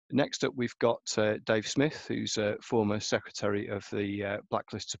Next up, we've got Dave Smith, who's a former secretary of the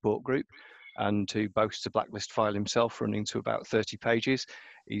Blacklist support group and who boasts a blacklist file himself running to about 30 pages.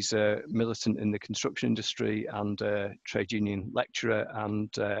 He's a militant in the construction industry and a trade union lecturer,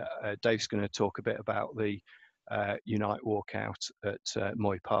 and Dave's going to talk a bit about the Unite walkout at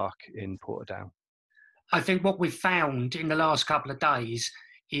Moy Park in Portadown. I think what we've found in the last couple of days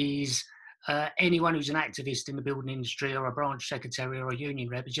is anyone who's an activist in the building industry or a branch secretary or a union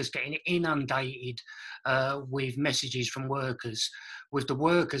rep is just getting inundated with messages from workers, with the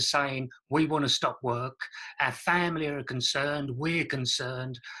workers saying, we want to stop work, our family are concerned, we're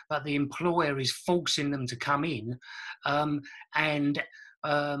concerned, but the employer is forcing them to come in.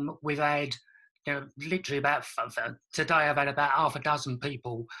 We've had literally about today, I've had about half a dozen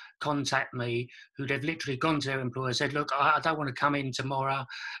people contact me who they've literally gone to their employer, said, look, I don't want to come in tomorrow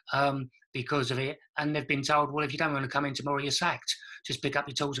because of it. And they've been told, well, if you don't want to come in tomorrow, you're sacked. Just pick up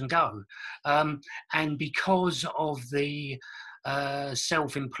your tools and go. And because of the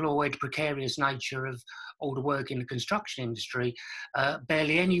self-employed, precarious nature of all the work in the construction industry,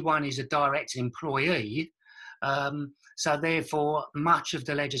 barely anyone is a direct employee. So therefore, much of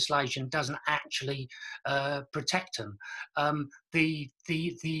the legislation doesn't actually protect them. The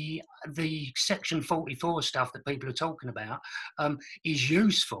Section 44 stuff that people are talking about is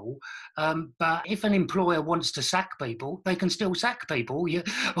useful, but if an employer wants to sack people, they can still sack people.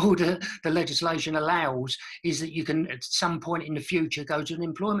 All the legislation allows is that you can, at some point in the future, go to an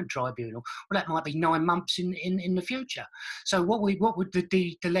employment tribunal. Well, that might be 9 months in the future. So what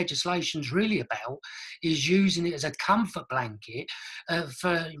the legislation's really about is using it as a comfort blanket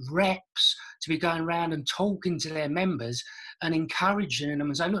for reps to be going around and talking to their members and encouraging them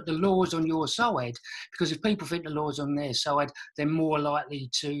and say, look, the law's on your side, because if people think the law's on their side, they're more likely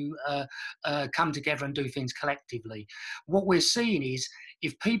to come together and do things collectively. What we're seeing is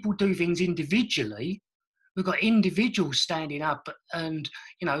if people do things individually, we've got individuals standing up and,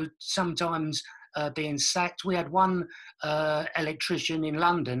 sometimes being sacked. We had one electrician in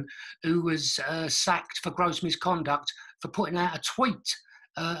London who was sacked for gross misconduct for putting out a tweet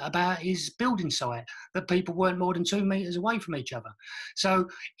about his building site that people weren't more than 2 meters away from each other. So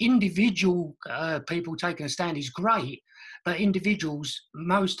individual people taking a stand is great, but individuals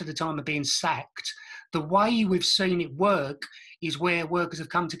most of the time are being sacked. The way we've seen it work is where workers have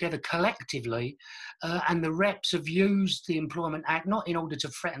come together collectively and the reps have used the Employment Act not in order to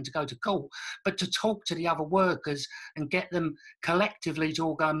threaten to go to court, but to talk to the other workers and get them collectively to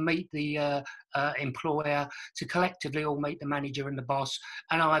all go and meet the employer, to collectively all meet the manager and the boss.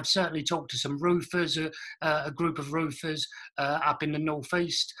 And I've certainly talked to some roofers, a group of roofers up in the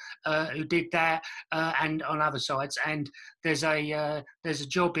northeast who did that, and on other sides. And there's a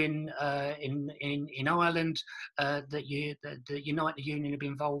job in Ireland that Unite the Union have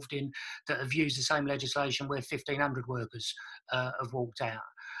been involved in that have used the same legislation where 1,500 workers have walked out.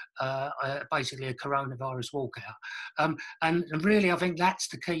 Basically a coronavirus walkout. And really, I think that's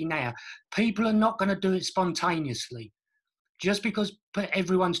the key now. People are not going to do it spontaneously. Just because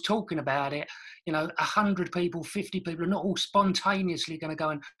everyone's talking about it, 100 people, 50 people are not all spontaneously going to go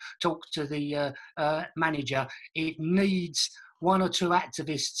and talk to the manager. It needs 1 or 2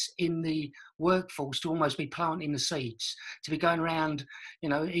 activists in the workforce to almost be planting the seeds, to be going around,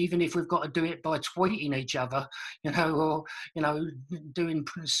 even if we've got to do it by tweeting each other, or, doing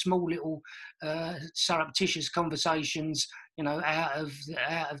small little surreptitious conversations, out of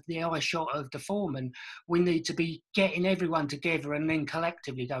the eye shot of the foreman. We need to be getting everyone together and then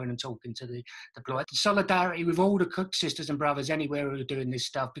collectively going and talking to the employer. Solidarity with all the cook sisters and brothers anywhere who are doing this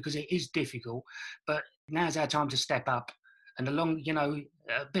stuff, because it is difficult, but now's our time to step up. And along,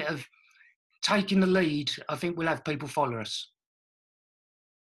 a bit of taking the lead, I think we'll have people follow us.